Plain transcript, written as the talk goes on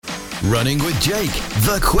Running with Jake,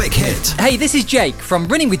 the quick hit. Hey, this is Jake from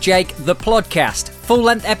Running with Jake, the podcast.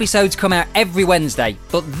 Full-length episodes come out every Wednesday,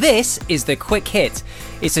 but this is the quick hit.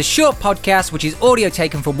 It's a short podcast which is audio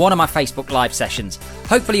taken from one of my Facebook Live sessions.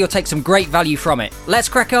 Hopefully you'll take some great value from it. Let's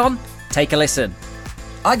crack on. Take a listen.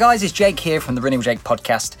 Hi guys, it's Jake here from the Running with Jake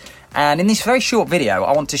podcast. And in this very short video,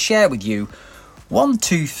 I want to share with you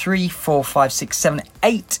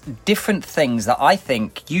 8 different things that I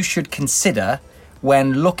think you should consider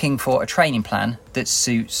when looking for a training plan that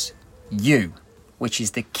suits you, which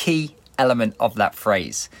is the key element of that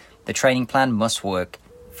phrase. The training plan must work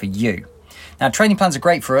for you. Now, training plans are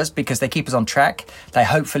great for us because they keep us on track. They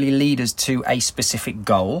hopefully lead us to a specific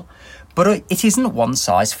goal. But it isn't one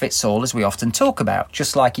size fits all, as we often talk about.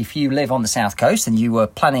 Just like if you live on the south coast and you were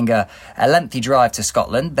planning a lengthy drive to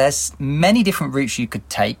Scotland, there's many different routes you could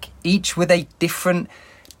take, each with a different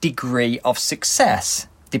degree of success,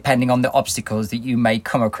 depending on the obstacles that you may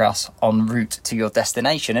come across en route to your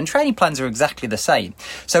destination. And training plans are exactly the same.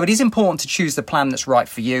 So it is important to choose the plan that's right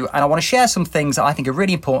for you. And I want to share some things that I think are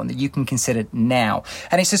really important that you can consider now.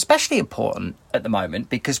 And it's especially important at the moment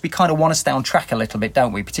because we kind of want to stay on track a little bit,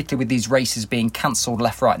 don't we? Particularly with these races being cancelled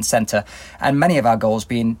left, right and centre, and many of our goals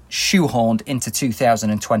being shoehorned into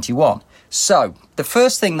 2021. So the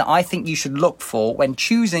first thing that I think you should look for when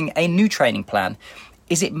choosing a new training plan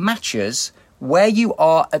is it matches where you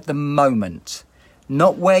are at the moment,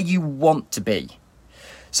 not where you want to be.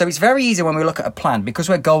 So it's very easy when we look at a plan, because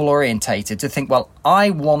we're goal orientated, to think, well,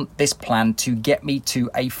 I want this plan to get me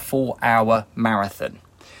to a 4-hour marathon.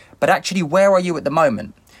 But actually, where are you at the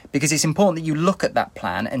moment? Because it's important that you look at that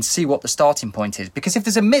plan and see what the starting point is. Because if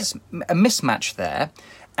there's a mismatch there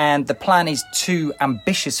and the plan is too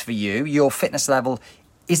ambitious for you, your fitness level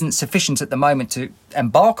isn't sufficient at the moment to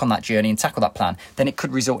embark on that journey and tackle that plan, then it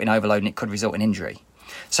could result in overload and it could result in injury.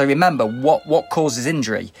 So remember, what causes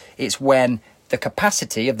injury? It's when the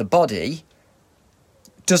capacity of the body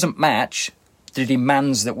doesn't match the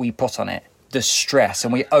demands that we put on it, the stress,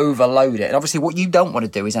 and we overload it. And obviously what you don't want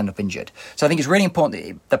to do is end up injured. So I think it's really important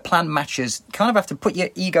that the plan matches. Kind of have to put your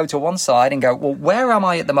ego to one side and go, well, where am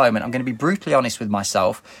I at the moment? I'm going to be brutally honest with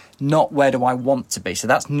myself, not where do I want to be. So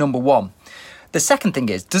that's number one. The second thing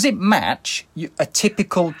is, does it match a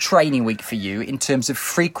typical training week for you in terms of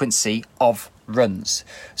frequency of runs?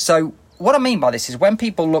 So what I mean by this is when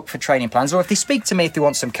people look for training plans, or if they speak to me if they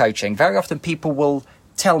want some coaching, very often people will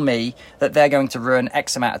tell me that they're going to run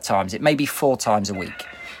X amount of times. It may be 4 times a week.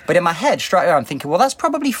 But in my head, straight away, I'm thinking, well, that's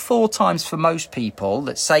probably 4 times for most people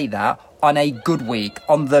that say that on a good week,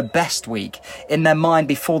 on the best week. In their mind,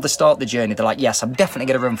 before the start of the journey, they're like, yes, I'm definitely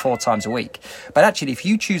going to run 4 times a week. But actually, if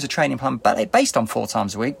you choose a training plan based on 4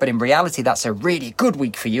 times a week, but in reality, that's a really good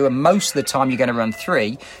week for you, and most of the time you're going to run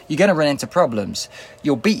 3, you're going to run into problems.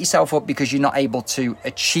 You'll beat yourself up because you're not able to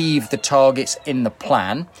achieve the targets in the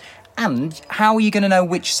plan. And how are you going to know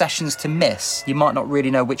which sessions to miss? You might not really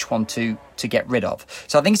know which one to get rid of.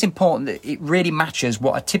 So I think it's important that it really matches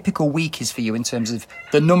what a typical week is for you in terms of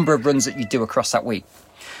the number of runs that you do across that week.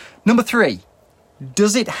 Number 3,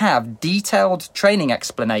 does it have detailed training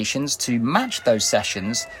explanations to match those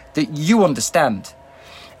sessions that you understand?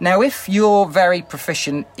 Now, if you're very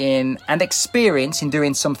proficient in and experienced in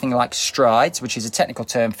doing something like strides, which is a technical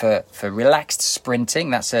term for relaxed sprinting,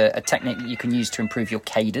 that's a technique that you can use to improve your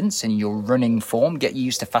cadence and your running form, get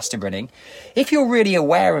used to faster running. If you're really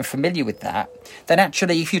aware and familiar with that, then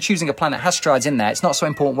actually, if you're choosing a plan that has strides in there, it's not so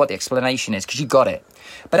important what the explanation is because you got it.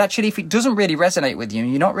 But actually, if it doesn't really resonate with you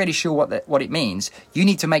and you're not really sure what it means, you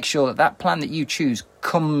need to make sure that that plan that you choose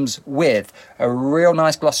comes with a real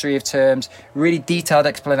nice glossary of terms, really detailed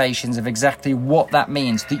explanations of exactly what that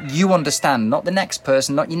means, that you understand, not the next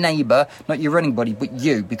person, not your neighbour, not your running buddy, but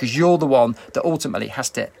you, because you're the one that ultimately has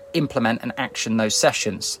to implement and action those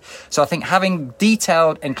sessions. So I think having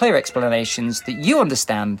detailed and clear explanations that you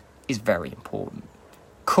understand is very important.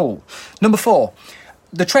 Cool. Number 4.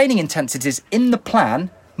 The training intensities in the plan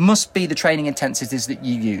must be the training intensities that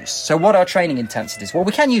you use. So what are training intensities? Well,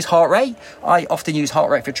 we can use heart rate. I often use heart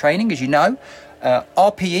rate for training, as you know.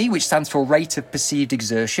 RPE, which stands for rate of perceived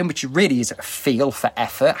exertion, which really is a feel for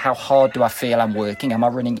effort. How hard do I feel I'm working? Am I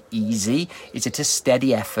running easy? Is it a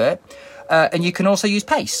steady effort? And you can also use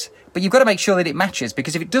pace. But you've got to make sure that it matches,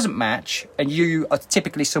 because if it doesn't match, and you are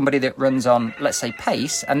typically somebody that runs on, let's say,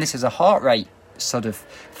 pace, and this is a heart rate sort of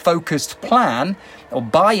focused plan or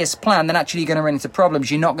biased plan, then actually you're going to run into problems.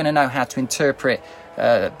 You're not going to know how to interpret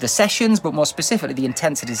the sessions, but more specifically the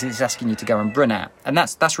intensities it's asking you to go and run at. And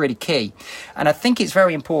that's really key. And I think it's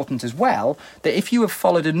very important as well that if you have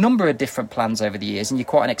followed a number of different plans over the years and you're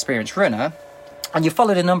quite an experienced runner and you've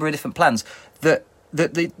followed a number of different plans, that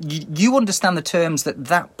that you understand the terms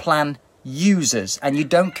that plan uses, and you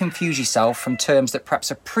don't confuse yourself from terms that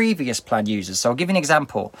perhaps a previous plan uses. So I'll give you an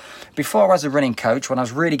example. Before I was a running coach, when I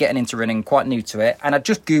was really getting into running, quite new to it, and I'd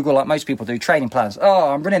just Google, like most people do, training plans.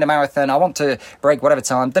 Oh, I'm running a marathon, I want to break whatever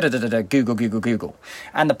time, Google.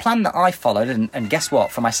 And the plan that I followed, and guess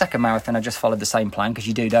what? For my second marathon, I just followed the same plan, because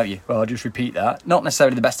you do, don't you? Well, I'll just repeat that. Not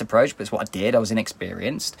necessarily the best approach, but it's what I did. I was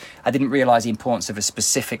inexperienced. I didn't realise the importance of a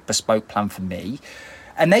specific bespoke plan for me.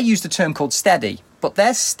 And they used a term called steady, but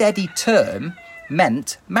their steady term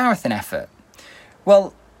meant marathon effort.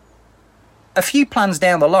 Well, a few plans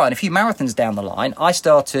down the line, a few marathons down the line, I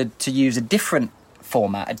started to use a different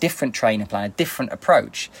format, a different training plan, a different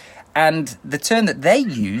approach. And the term that they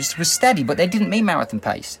used was steady, but they didn't mean marathon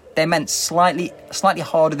pace. They meant slightly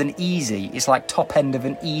harder than easy. It's like top end of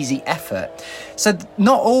an easy effort. So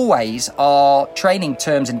not always are training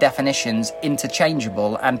terms and definitions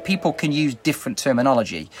interchangeable, and people can use different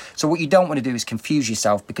terminology. So what you don't want to do is confuse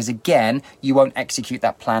yourself, because again, you won't execute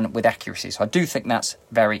that plan with accuracy. So I do think that's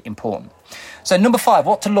very important. So number 5,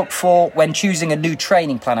 what to look for when choosing a new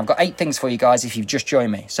training plan. I've got 8 things for you guys if you've just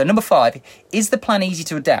joined me. So number 5, is the plan easy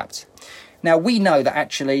to adapt? Now, we know that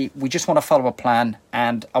actually we just want to follow a plan,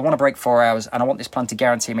 and I want to break 4 hours, and I want this plan to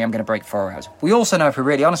guarantee me I'm going to break 4 hours. We also know, if we're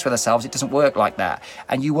really honest with ourselves, it doesn't work like that,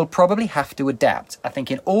 and you will probably have to adapt. I think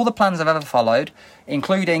in all the plans I've ever followed,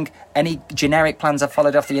 including any generic plans I've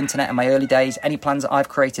followed off the internet in my early days, any plans that I've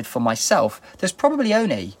created for myself, there's probably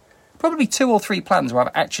 2 or 3 plans where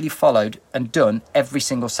I've actually followed and done every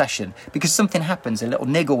single session, because something happens, a little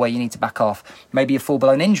niggle where you need to back off, maybe a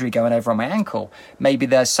full-blown injury going over on my ankle, maybe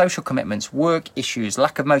there's social commitments, work issues,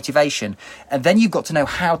 lack of motivation, and then you've got to know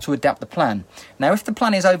how to adapt the plan. Now, if the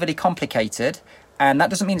plan is overly complicated, and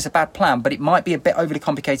that doesn't mean it's a bad plan, but it might be a bit overly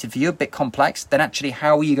complicated for you, a bit complex, then actually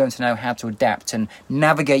how are you going to know how to adapt and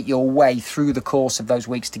navigate your way through the course of those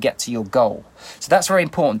weeks to get to your goal? So that's very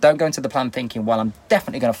important. Don't go into the plan thinking, well, I'm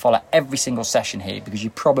definitely going to follow every single session here, because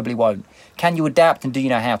you probably won't. Can you adapt, and do you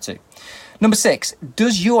know how to? Number 6,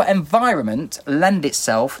 does your environment lend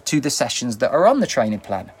itself to the sessions that are on the training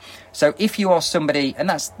plan? So if you are somebody, and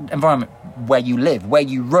that's environment where you live, where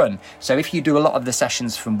you run. So if you do a lot of the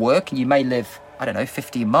sessions from work, and you may live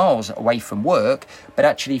 15 miles away from work, but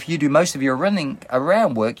actually if you do most of your running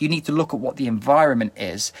around work, you need to look at what the environment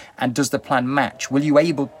is, and does the plan match? Will you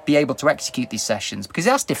be able to execute these sessions? Because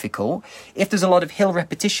that's difficult. If there's a lot of hill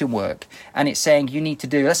repetition work, and it's saying you need to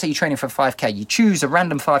do, let's say you're training for a 5K, you choose a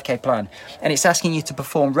random 5K plan, and it's asking you to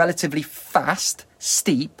perform relatively fast,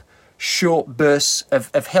 steep, short bursts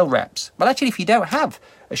of hill reps. Well, actually, if you don't have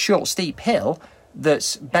a short, steep hill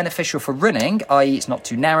that's beneficial for running, i.e. it's not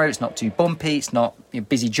too narrow, it's not too bumpy, it's not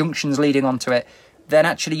busy junctions leading onto it, then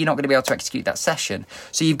actually you're not going to be able to execute that session.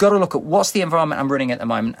 So you've got to look at what's the environment I'm running at the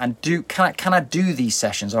moment, and can I do these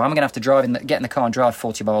sessions, or am I going to have to get in the car and drive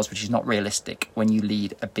 40 miles, which is not realistic when you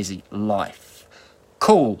lead a busy life.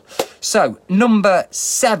 Cool. So number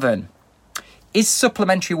 7, is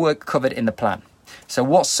supplementary work covered in the plan? So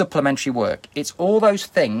what's supplementary work? It's all those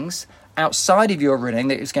things outside of your running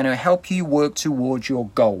that is going to help you work towards your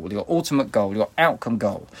goal, your ultimate goal, your outcome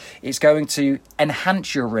goal. It's going to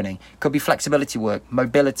enhance your running. It could be flexibility work,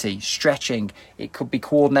 mobility, stretching. It could be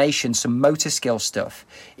coordination, some motor skill stuff.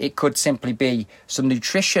 It could simply be some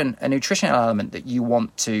nutrition, a nutritional element that you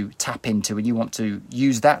want to tap into, and you want to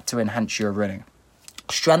use that to enhance your running.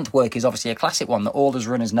 Strength work is obviously a classic one that all us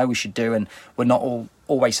runners know we should do, and we're not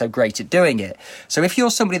always so great at doing it. So if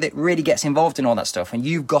you're somebody that really gets involved in all that stuff, and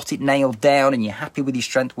you've got it nailed down, and you're happy with your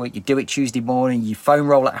strength work, you do it Tuesday morning, you foam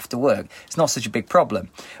roll it after work, it's not such a big problem.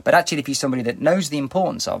 But actually, if you're somebody that knows the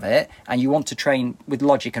importance of it, and you want to train with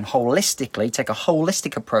logic and holistically, take a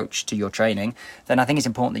holistic approach to your training, then I think it's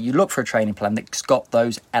important that you look for a training plan that's got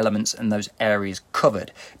those elements and those areas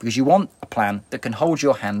covered, because you want a plan that can hold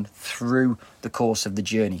your hand through the course of the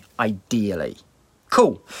journey, ideally.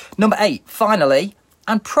 Cool. Number 8, finally,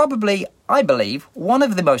 and probably, I believe, one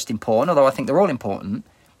of the most important, although I think they're all important,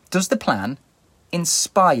 does the plan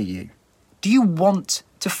inspire you? Do you want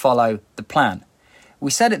to follow the plan?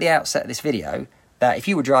 We said at the outset of this video that if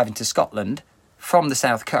you were driving to Scotland from the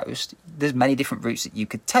south coast, there's many different routes that you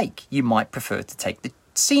could take. You might prefer to take the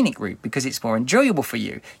scenic route because it's more enjoyable for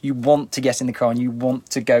you. You want to get in the car and you want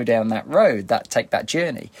to go down that road, take that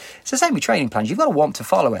journey. It's the same with training plans. You've got to want to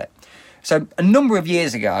follow it. So a number of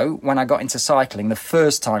years ago, when I got into cycling the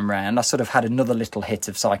first time round, I sort of had another little hit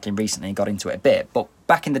of cycling recently and got into it a bit. But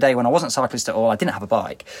back in the day when I wasn't a cyclist at all, I didn't have a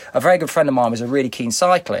bike. A very good friend of mine was a really keen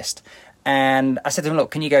cyclist. And I said to him,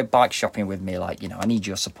 look, can you go bike shopping with me? Like, I need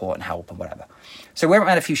your support and help and whatever. So we went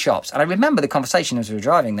around a few shops, and I remember the conversation as we were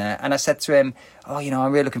driving there, and I said to him,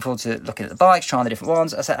 I'm really looking forward to looking at the bikes, trying the different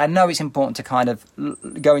ones. I said, I know it's important to kind of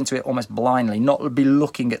go into it almost blindly, not be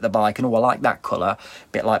looking at the bike and, I like that colour, a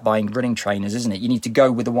bit like buying running trainers, isn't it? You need to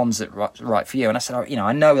go with the ones that are right for you. And I said,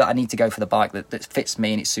 I know that I need to go for the bike that fits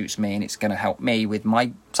me and it suits me and it's going to help me with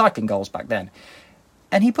my cycling goals back then.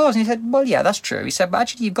 And he paused and he said, well, yeah, that's true. He said, but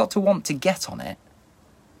actually you've got to want to get on it.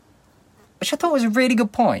 Which I thought was a really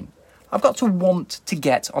good point. I've got to want to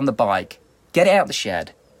get on the bike, get it out of the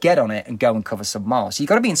shed, get on it and go and cover some miles. So you've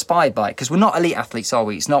got to be inspired by it, because we're not elite athletes, are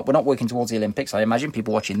we? We're not working towards the Olympics. I imagine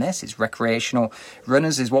people watching this, it's recreational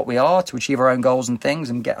runners is what we are, to achieve our own goals and things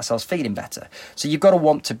and get ourselves feeling better. So you've got to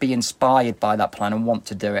want to be inspired by that plan and want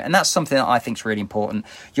to do it. And that's something that I think is really important.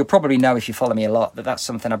 You'll probably know, if you follow me a lot, that that's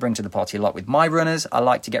something I bring to the party a lot with my runners. I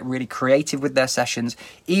like to get really creative with their sessions,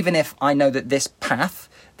 even if I know that this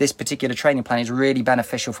particular training plan is really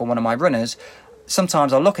beneficial for one of my runners.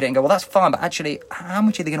 Sometimes I'll look at it and go, well, that's fine, but actually, how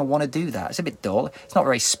much are they going to want to do that? It's a bit dull. It's not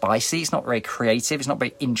very spicy. It's not very creative. It's not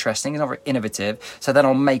very interesting. It's not very innovative. So then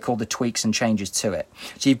I'll make all the tweaks and changes to it.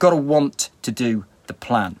 So you've got to want to do the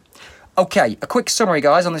plan. Okay, a quick summary,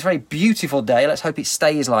 guys, on this very beautiful day. Let's hope it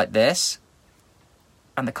stays like this.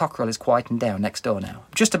 And the cockerel is quieting down next door now.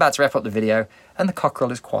 I'm just about to wrap up the video, and the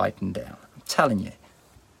cockerel is quieting down. I'm telling you.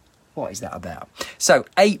 What is that about? So,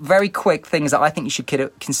 8 very quick things that I think you should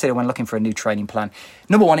consider when looking for a new training plan.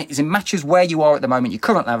 Number 1 is it matches where you are at the moment, your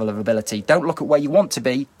current level of ability. Don't look at where you want to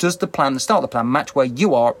be. Does the start of the plan match where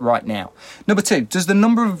you are right now? Number 2, does the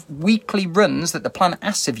number of weekly runs that the plan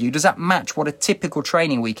asks of you, does that match what a typical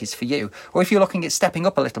training week is for you? Or if you're looking at stepping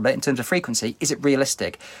up a little bit in terms of frequency, is it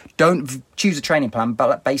realistic? Don't choose a training plan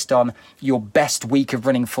based on your best week of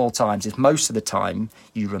running 4 times, if most of the time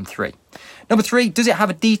you run 3. Number 3, does it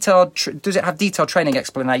have detailed training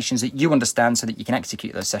explanations that you understand so that you can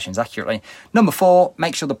execute those sessions accurately? Number 4,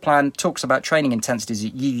 make sure the plan talks about training intensities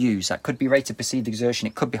that you use. That could be rate of perceived exertion,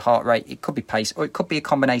 it could be heart rate, it could be pace, or it could be a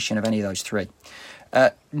combination of any of those 3.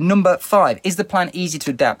 Number 5, is the plan easy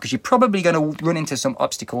to adapt? Because you're probably going to run into some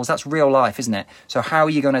obstacles. That's real life, isn't it? So how are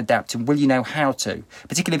you going to adapt, and will you know how to?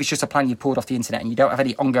 Particularly if it's just a plan you pulled off the internet and you don't have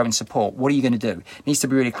any ongoing support, what are you going to do? It needs to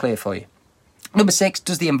be really clear for you. Number 6,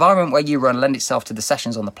 does the environment where you run lend itself to the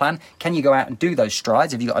sessions on the plan? Can you go out and do those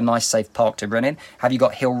strides? Have you got a nice safe park to run in? Have you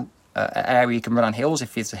got hill area you can run on hills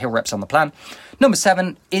if it's a hill reps on the plan? Number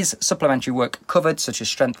 7, is supplementary work covered, such as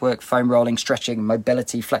strength work, foam rolling, stretching,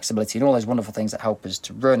 mobility, flexibility, and all those wonderful things that help us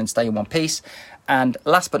to run and stay in one piece? And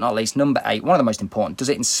last but not least, number 8, one of the most important, does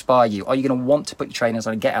it inspire you? Are you going to want to put your trainers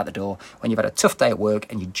on and get out the door when you've had a tough day at work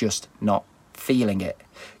and you're just not feeling it?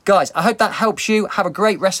 Guys, I hope that helps you. Have a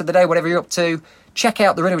great rest of the day, whatever you're up to. Check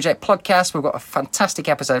out the Running with Jake podcast. We've got a fantastic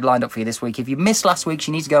episode lined up for you this week. If you missed last week's,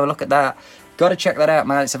 you need to go and look at that. Got to check that out,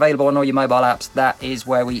 man. It's available on all your mobile apps. That is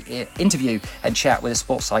where we interview and chat with a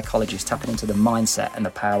sports psychologist, tapping into the mindset and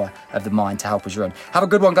the power of the mind to help us run. Have a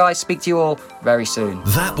good one, guys. Speak to you all very soon.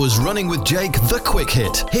 That was Running with Jake, the Quick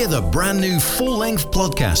Hit. Hear the brand new full-length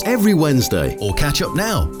podcast every Wednesday, or catch up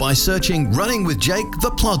now by searching Running with Jake,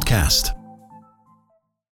 the podcast.